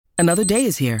Another day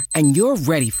is here, and you're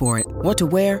ready for it. What to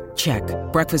wear? Check.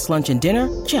 Breakfast, lunch, and dinner?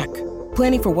 Check.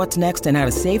 Planning for what's next and how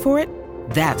to save for it?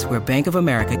 That's where Bank of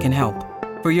America can help.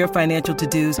 For your financial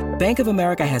to-dos, Bank of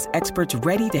America has experts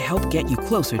ready to help get you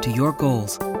closer to your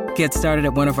goals. Get started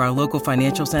at one of our local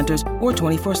financial centers or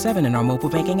 24/7 in our mobile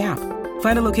banking app.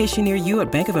 Find a location near you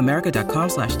at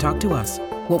bankofamerica.com/talktous.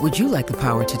 What would you like the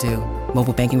power to do?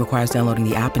 Mobile banking requires downloading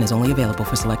the app and is only available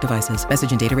for select devices.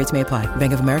 Message and data rates may apply.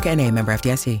 Bank of America N.A., member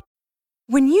FDIC.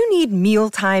 When you need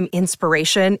mealtime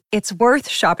inspiration, it's worth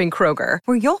shopping Kroger,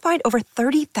 where you'll find over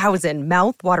 30,000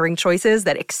 mouth-watering choices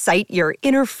that excite your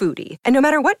inner foodie. And no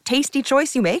matter what tasty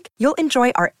choice you make, you'll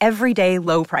enjoy our everyday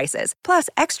low prices, plus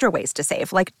extra ways to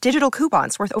save, like digital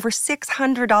coupons worth over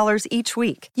 $600 each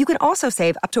week. You can also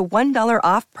save up to $1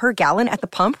 off per gallon at the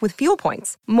pump with fuel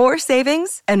points. More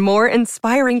savings and more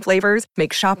inspiring flavors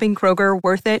make shopping Kroger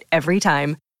worth it every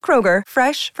time. Kroger,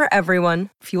 fresh for everyone.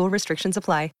 Fuel restrictions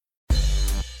apply.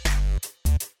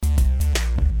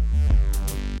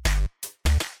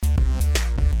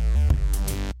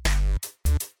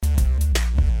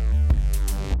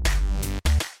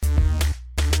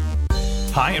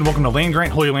 Hi, and welcome to Land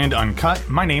Grant Holy Land Uncut.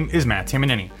 My name is Matt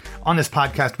Tamanini. On this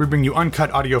podcast, we bring you uncut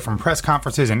audio from press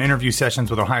conferences and interview sessions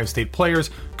with Ohio State players,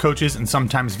 coaches, and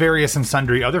sometimes various and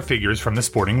sundry other figures from the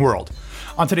sporting world.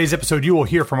 On today's episode, you will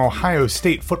hear from Ohio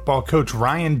State football coach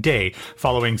Ryan Day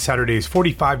following Saturday's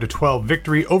 45-12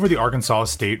 victory over the Arkansas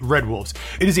State Red Wolves.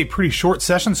 It is a pretty short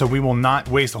session, so we will not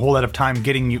waste a whole lot of time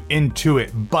getting you into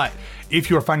it, but if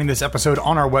you are finding this episode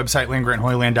on our website,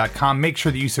 landgrantholyland.com, make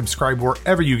sure that you subscribe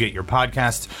wherever you get your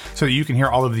podcasts so that you can hear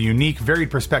all of the unique,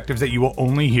 varied perspectives that you will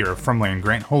only hear from Land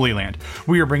Grant Holy Land.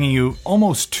 We are bringing you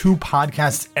almost 2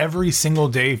 podcasts every single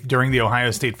day during the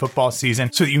Ohio State football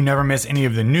season so that you never miss any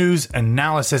of the news,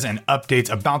 analysis, and updates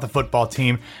about the football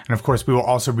team. And of course, we will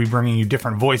also be bringing you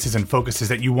different voices and focuses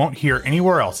that you won't hear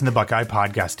anywhere else in the Buckeye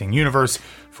podcasting universe,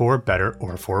 for better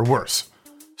or for worse.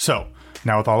 So,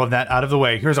 now with all of that out of the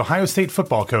way, here's Ohio State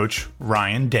football coach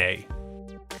Ryan Day.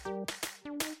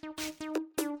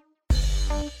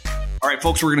 All right,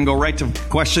 folks, we're going to go right to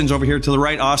questions over here to the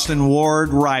right. Austin Ward,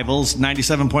 Rivals,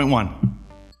 97.1.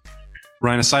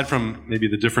 Ryan, aside from maybe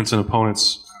the difference in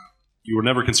opponents, you were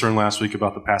never concerned last week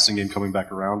about the passing game coming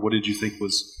back around. What did you think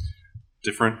was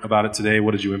different about it today?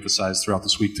 What did you emphasize throughout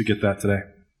this week to get that today?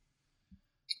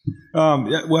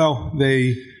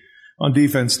 On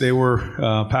defense, they were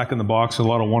packing the box, a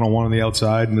lot of one-on-one on the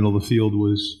outside. Middle of the field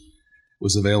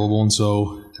was available, and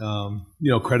so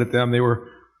credit them. They were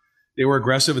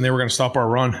aggressive, and they were going to stop our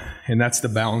run, and that's the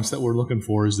balance that we're looking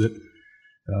for. Is that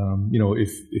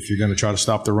if you're going to try to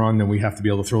stop the run, then we have to be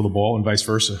able to throw the ball, and vice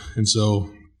versa. And so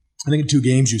I think in 2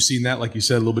 games you've seen that, like you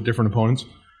said, a little bit different opponents,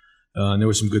 and there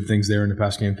were some good things there in the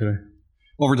past game today.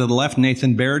 Over to the left,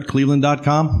 Nathan Baird,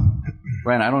 Cleveland.com.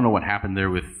 Ryan, I don't know what happened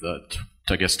there with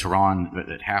I guess Tehran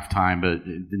at halftime, but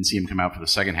didn't see him come out for the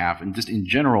second half. And just in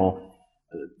general,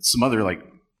 some other like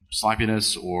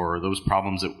sloppiness or those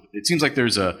problems. It seems like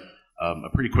there's a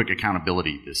pretty quick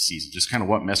accountability this season. Just kind of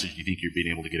what message do you think you're being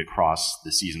able to get across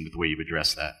this season with the way you've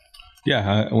addressed that?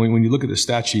 Yeah, when you look at the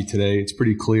stat sheet today, it's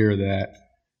pretty clear that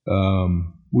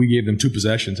we gave them 2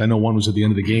 possessions. I know one was at the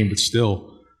end of the game, but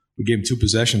still, we gave them 2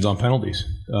 possessions on penalties,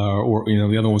 or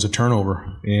the other one was a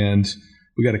turnover, and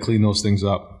we got to clean those things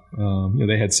up.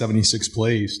 They had 76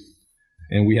 plays,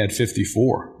 and we had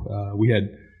 54. We had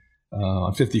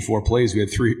on 54 plays, we had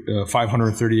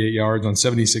 538 yards. On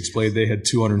 76 plays, they had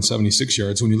 276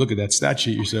 yards. When you look at that stat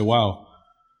sheet, you say, "Wow!"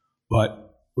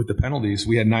 But with the penalties,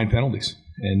 we had 9 penalties,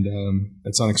 and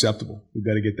that's unacceptable. We've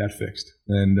got to get that fixed,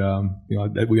 and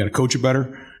we got to coach it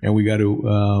better, and we got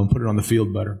to put it on the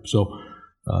field better. So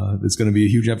it's going to be a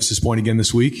huge emphasis point again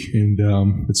this week,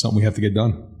 and it's something we have to get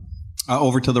done.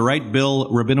 Over to the right, Bill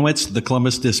Rabinowitz, the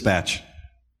Columbus Dispatch.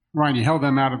 Ryan, you held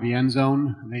them out of the end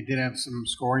zone. They did have some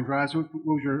scoring drives. What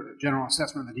was your general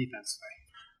assessment of the defense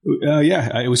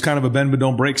today? It was kind of a bend but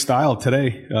don't break style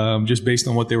today, just based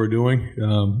on what they were doing.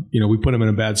 We put them in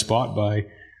a bad spot by,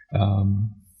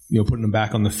 putting them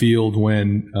back on the field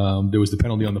when there was the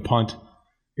penalty on the punt.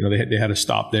 They had to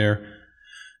stop there.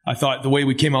 I thought the way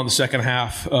we came out in the second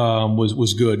half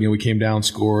was good. We came down,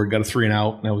 scored, got a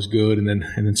 3-and-out, and that was good, and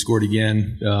then scored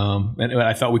again. And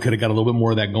I thought we could have got a little bit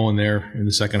more of that going there in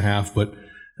the second half, but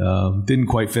didn't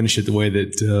quite finish it the way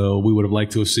that we would have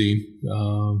liked to have seen,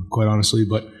 quite honestly.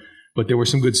 But there were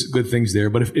some good things there.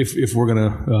 But if we're gonna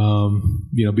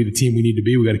be the team we need to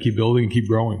be, we got to keep building and keep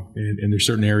growing. And there's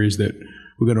certain areas that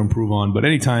we're going to improve on. But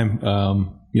anytime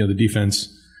the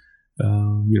defense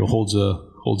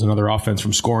holds another offense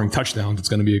from scoring touchdowns, it's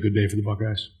going to be a good day for the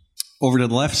Buckeyes. Over to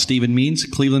the left, Stephen Means,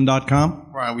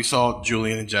 Cleveland.com. Ryan, we saw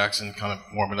Julian and Jackson kind of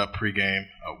warming up pregame.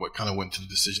 What kind of went to the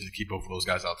decision to keep both of those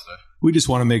guys out today? We just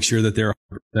want to make sure that they're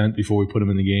 100% before we put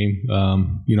them in the game.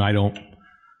 I'm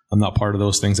not part of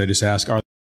those things. I just ask, and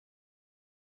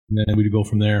then we go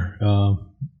from there.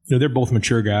 They're both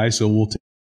mature guys, so we'll take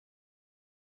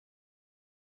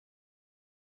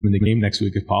them in the game next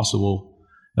week if possible.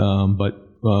 But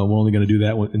we're only going to do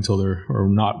that until they're, or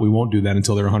not. We won't do that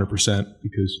until they're 100%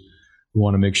 because we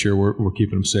want to make sure we're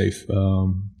keeping them safe.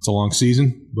 It's a long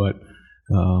season, but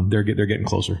they're getting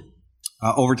closer.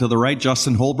 Over to the right,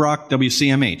 Justin Holbrook,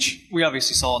 WCMH. We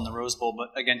obviously saw in the Rose Bowl,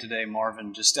 but again today,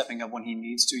 Marvin just stepping up when he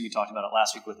needs to. You talked about it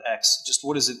last week with X. Just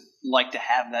what is it like to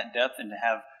have that depth and to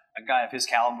have a guy of his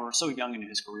caliber, so young into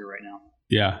his career right now?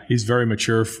 Yeah, he's very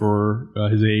mature for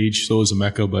his age. So is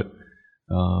Emeka, but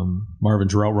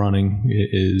Marvin's route running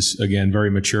is, again, very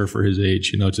mature for his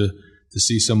age. To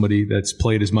see somebody that's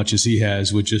played as much as he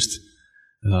has with just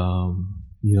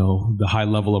the high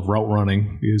level of route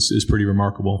running is pretty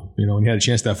remarkable. And he had a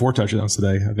chance to have 4 touchdowns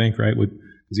today, I think, right?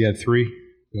 Because he had 3.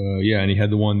 And he had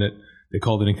the one that they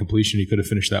called it incompletion. He could have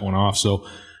finished that one off. So,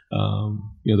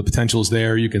 the potential is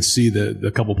there. You can see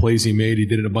the couple plays he made. He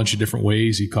did it a bunch of different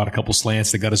ways. He caught a couple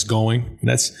slants that got us going. And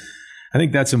I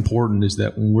think that's important, is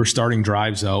that when we're starting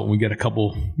drives out, we get a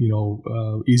couple,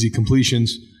 easy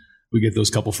completions, we get those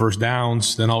couple first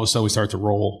downs, then all of a sudden we start to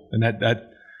roll. And that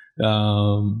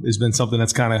has been something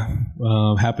that's kind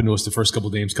of happened to us the first couple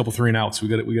of games, couple 3 and outs. We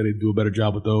got to do a better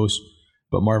job with those.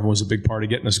 But Marvin was a big part of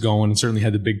getting us going and certainly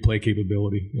had the big play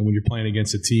capability. And when you're playing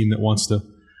against a team that wants to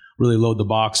really load the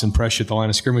box and press you at the line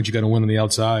of scrimmage, you got to win on the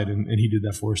outside, and he did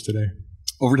that for us today.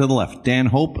 Over to the left, Dan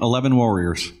Hope, 11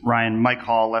 Warriors. Ryan, Mike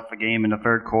Hall left the game in the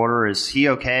third quarter. Is he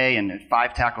okay? And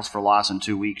 5 tackles for loss in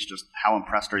 2 weeks. Just how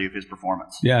impressed are you with his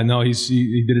performance? Yeah, no, he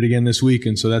did it again this week,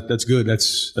 and so that's good.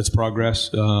 That's progress.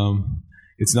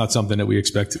 It's not something that we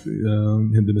expect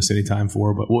him to miss any time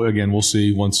for, but we'll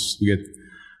see once we get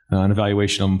an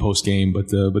evaluation of him post game. But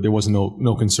there wasn't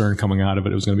no concern coming out of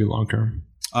it. It was going to be long term.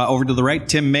 Over to the right,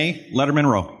 Tim May, Letterman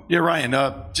Row. Yeah, Ryan,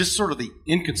 just sort of the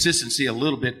inconsistency a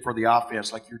little bit for the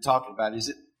offense, like you're talking about. Was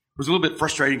a little bit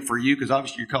frustrating for you because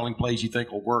obviously you're calling plays you think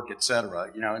will work, et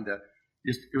cetera, and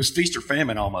it was feast or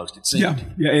famine almost, it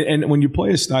seemed. Yeah, and when you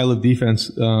play a style of defense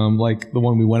like the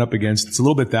one we went up against, it's a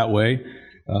little bit that way.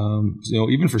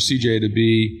 Even for CJ to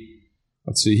be,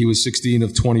 let's see, he was 16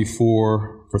 of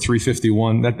 24 for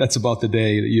 351. That's about the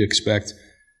day that you expect.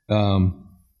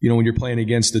 When you're playing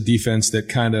against a defense that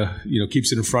kind of,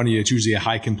 keeps it in front of you, it's usually a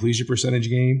high completion percentage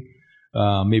game,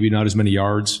 maybe not as many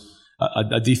yards.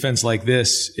 A defense like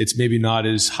this, it's maybe not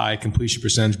as high completion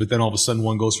percentage, but then all of a sudden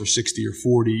one goes for 60 or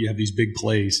 40. You have these big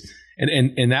plays.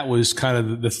 And that was kind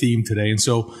of the theme today. And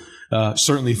so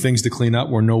certainly things to clean up.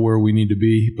 We're nowhere we need to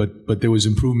be, but there was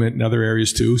improvement in other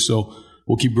areas too. So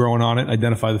we'll keep growing on it,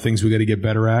 identify the things we got to get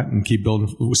better at, and keep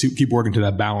building. We'll keep working to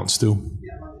that balance too.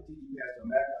 Yeah.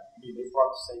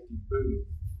 Safety boot.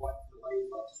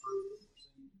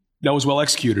 That was well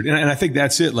executed, and I think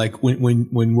that's it. Like when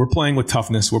we're playing with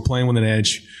toughness, we're playing with an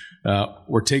edge,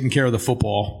 we're taking care of the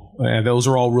football. Those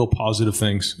are all real positive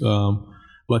things.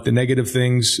 But the negative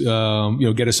things,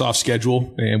 get us off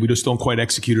schedule, and we just don't quite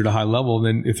execute at a high level. And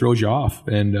then it throws you off.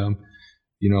 And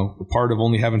part of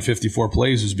only having 54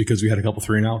 plays is because we had a couple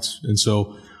 3 and outs, and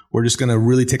so we're just going to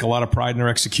really take a lot of pride in our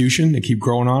execution and keep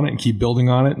growing on it and keep building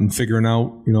on it and figuring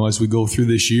out, as we go through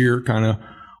this year, kind of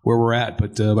where we're at.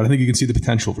 But I think you can see the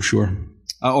potential for sure.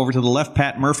 Over to the left,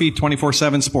 Pat Murphy,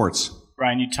 24/7 Sports.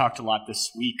 Ryan, you talked a lot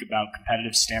this week about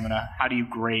competitive stamina. How do you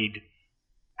grade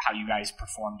how you guys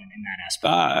performed in that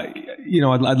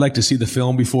aspect? I'd like to see the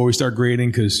film before we start grading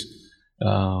because,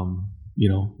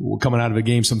 we're coming out of a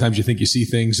game. Sometimes you think you see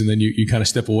things and then you kind of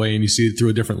step away and you see it through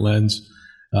a different lens.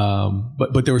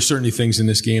 But there were certainly things in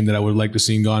this game that I would have liked to have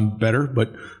seen gone better,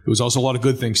 but there was also a lot of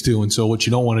good things too. And so what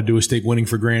you don't want to do is take winning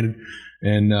for granted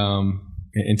and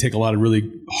take a lot of really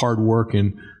hard work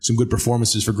and some good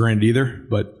performances for granted either.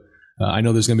 But I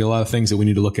know there's going to be a lot of things that we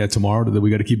need to look at tomorrow that we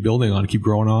got to keep building on, keep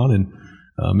growing on, and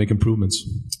make improvements.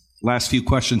 Last few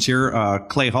questions here.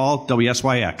 Clay Hall,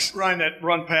 WSYX. Ryan, that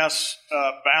run-pass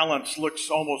balance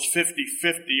looks almost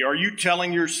 50-50. Are you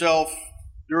telling yourself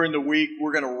during the week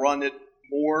we're going to run it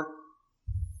more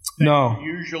than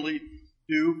you usually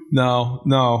do? No.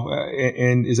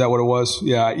 And is that what it was?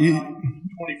 Yeah.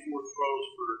 24 throws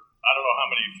for, I don't know how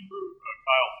many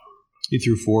Kyle threw. He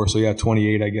threw 4, so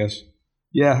 28, I guess.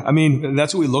 Yeah, I mean,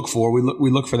 that's what we look for.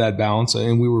 We look for that balance,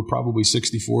 and we were probably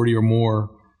 60-40 or more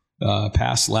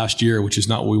past last year, which is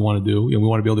not what we want to do. We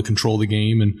want to be able to control the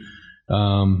game,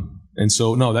 and And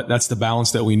so, no, that's the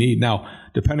balance that we need. Now,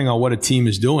 depending on what a team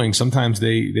is doing, sometimes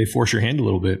they force your hand a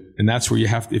little bit. And that's where you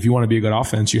have to, if you want to be a good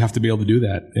offense, you have to be able to do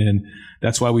that. And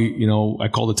that's why I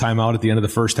called a timeout at the end of the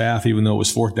first half, even though it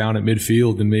was 4th down at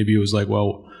midfield. And maybe it was like,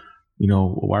 well,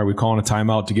 why are we calling a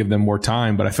timeout to give them more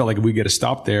time? But I felt like if we get a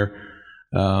stop there,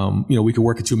 we could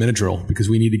work a 2-minute drill because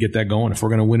we need to get that going. If we're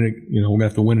going to win it, we're going to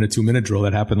have to win in a 2-minute drill.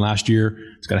 That happened last year.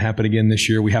 It's going to happen again this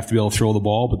year. We have to be able to throw the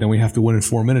ball, but then we have to win in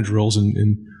 4-minute drills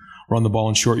and run the ball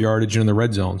in short yardage and in the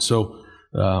red zone. So,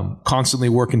 constantly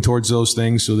working towards those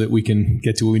things so that we can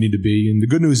get to where we need to be. And the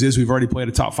good news is we've already played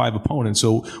a top 5 opponent.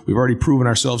 So we've already proven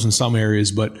ourselves in some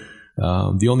areas, but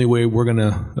the only way we're going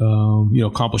to,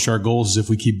 accomplish our goals is if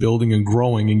we keep building and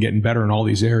growing and getting better in all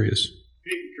these areas.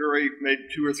 Caden Curry made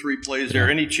 2 or 3 plays there.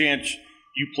 Any chance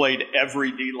you played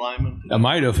every D lineman? I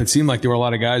might have. It seemed like there were a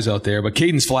lot of guys out there, but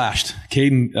Caden's flashed.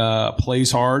 Caden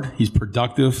plays hard. He's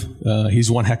productive.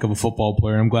 He's one heck of a football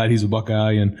player. I'm glad he's a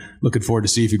Buckeye and looking forward to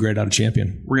see if he grades out a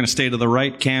champion. We're going to stay to the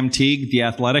right. Cam Teague, The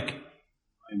Athletic.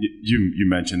 You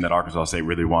mentioned that Arkansas State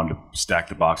really wanted to stack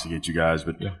the box against you guys,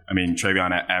 but I mean,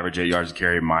 Travion averaged 8 yards a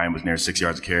carry. Mine was near 6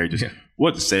 yards a carry. Just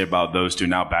what to say about those two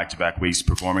now back-to-back weeks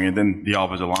performing, and then the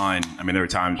offensive line. I mean, there were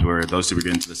times where those two were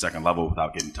getting to the second level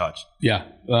without getting touched. Yeah,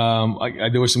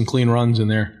 there were some clean runs in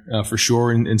there for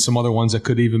sure, and some other ones that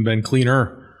could have even been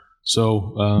cleaner.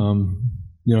 So,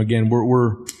 again,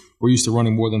 we're used to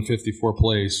running more than 54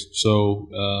 plays. So.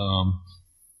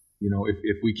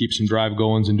 If we keep some drive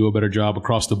goings and do a better job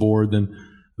across the board, then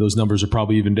those numbers are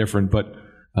probably even different. But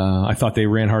I thought they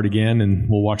ran hard again, and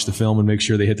we'll watch the film and make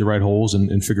sure they hit the right holes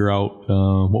and figure out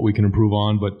what we can improve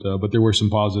on. But there were some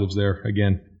positives there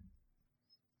again.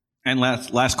 And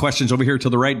last questions over here to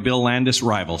the right, Bill Landis,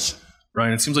 Rivals.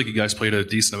 Ryan, it seems like you guys played a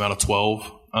decent amount of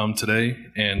 12 today,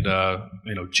 and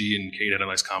G and Cade had a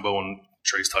nice combo on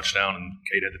Trey's touchdown, and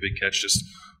Cade had the big catch. Just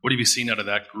what have you seen out of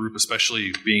that group,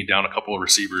 especially being down a couple of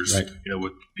receivers, right,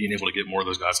 with being able to get more of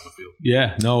those guys on the field?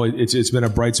 Yeah, no, it's been a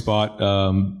bright spot.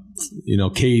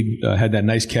 Cade had that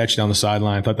nice catch down the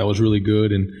sideline. I thought that was really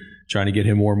good, and trying to get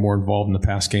him more and more involved in the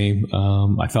pass game.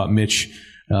 I thought Mitch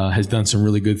has done some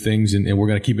really good things, and we're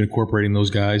going to keep incorporating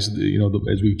those guys, as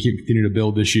we continue to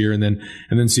build this year, and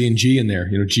then seeing G in there.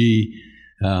 G,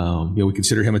 we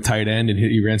consider him a tight end, and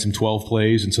he ran some 12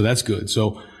 plays, and so that's good.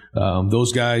 So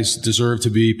those guys deserve to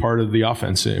be part of the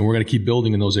offense, and we're going to keep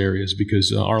building in those areas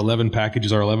because our 11 package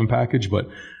is our 11 package, but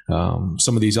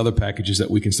some of these other packages that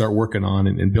we can start working on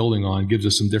and building on gives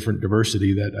us some different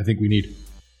diversity that I think we need.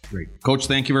 Great. Coach,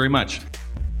 thank you very much.